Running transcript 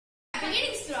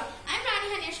Greetings to all. I am Rani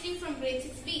Hanyashini from grade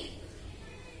 6B.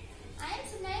 I am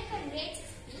Subbu from grade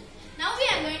 6B. Now we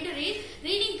are going to read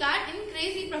reading card in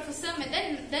Crazy Professor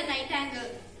Method, The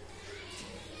Nightingale.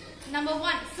 Number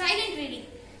 1. Silent reading.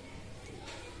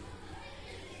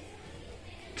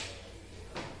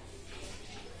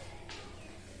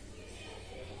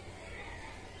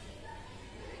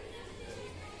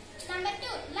 Number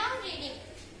 2. Loud reading.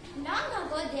 Long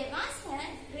ago there was a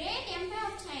great emperor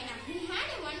of China. He had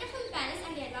a wonderful palace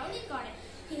and a lovely garden.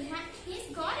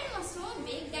 His garden was so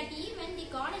big that even the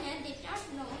gardener did not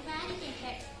know where it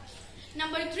ended.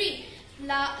 Number 3.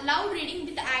 Loud reading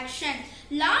with action.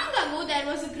 Long ago there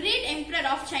was a great emperor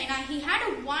of China. He had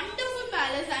a wonderful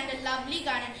palace and a lovely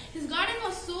garden. His garden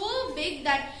was so big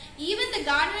that even the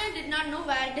gardener did not know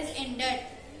where it ended.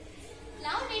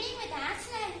 Loud reading with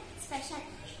action and expression.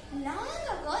 Long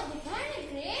ago there was a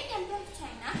great emperor of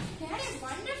China. He had a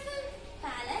wonderful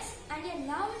palace and a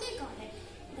lovely garden.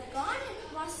 The garden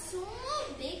was so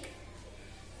big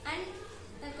and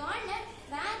the gardener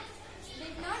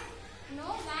did not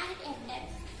know where it ended.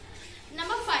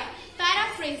 Number 5.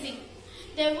 Paraphrasing.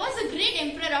 There was a great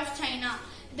emperor of China.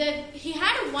 He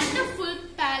had a wonderful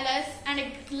palace and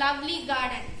a lovely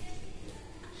garden.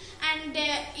 And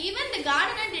even the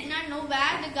gardener did not know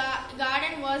where the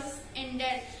garden was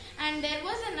ended. And there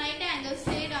was a nightingale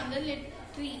stayed on the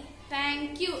tree.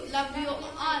 Thank you. Love you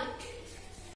all.